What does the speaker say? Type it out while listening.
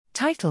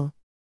Title: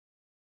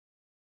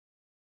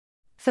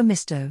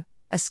 Themisto,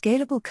 a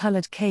scalable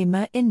colored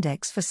k-mer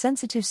index for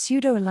sensitive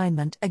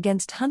pseudoalignment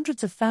against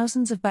hundreds of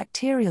thousands of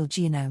bacterial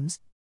genomes.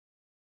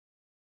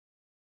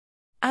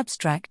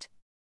 Abstract.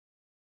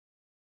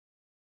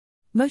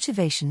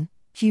 Motivation: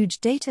 huge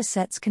data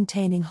sets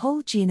containing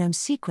whole genome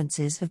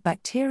sequences of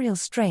bacterial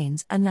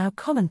strains are now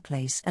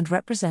commonplace and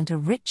represent a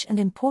rich and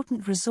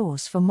important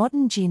resource for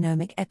modern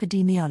genomic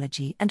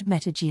epidemiology and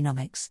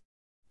metagenomics.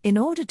 In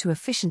order to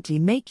efficiently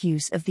make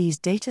use of these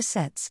data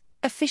sets,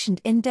 efficient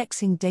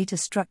indexing data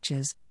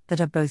structures that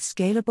are both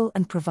scalable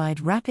and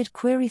provide rapid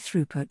query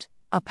throughput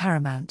are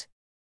paramount.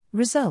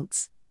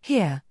 Results: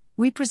 here,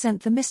 we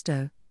present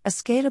Themisto, a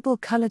scalable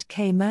colored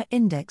k-mer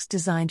index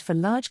designed for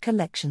large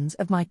collections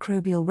of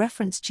microbial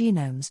reference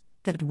genomes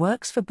that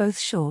works for both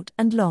short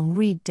and long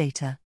read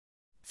data.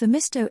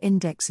 Themisto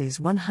indexes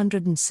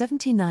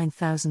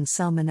 179,000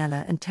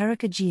 Salmonella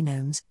enterica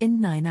genomes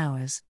in 9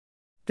 hours.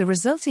 The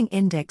resulting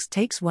index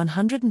takes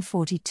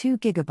 142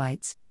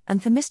 gigabytes,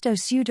 and Themisto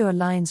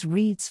pseudo-aligns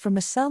reads from a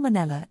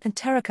Salmonella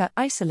enterica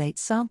isolate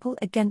sample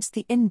against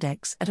the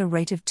index at a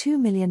rate of 2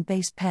 million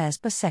base pairs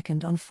per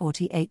second on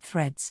 48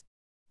 threads.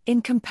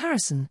 In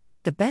comparison,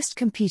 the best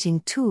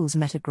competing tools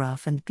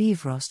Metagraph and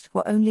Bivrost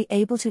were only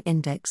able to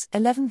index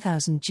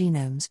 11,000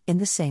 genomes in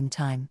the same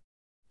time.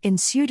 In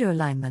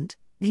pseudo-alignment,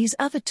 these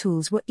other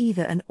tools were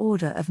either an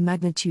order of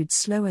magnitude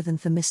slower than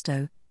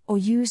Themisto, or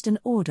used an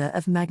order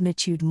of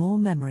magnitude more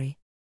memory.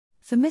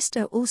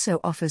 Themisto also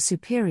offers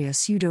superior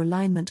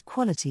pseudo-alignment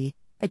quality,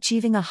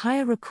 achieving a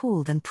higher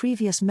recall than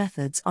previous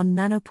methods on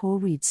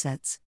nanopore read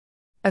sets.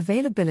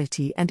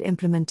 Availability and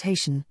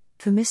implementation: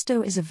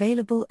 Themisto is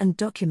available and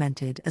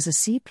documented as a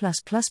C++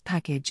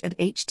 package at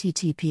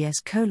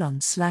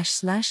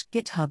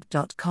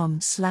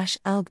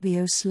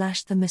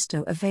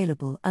https://github.com/algbio/Themisto,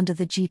 available under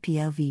the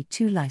GPL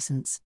v2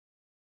 license.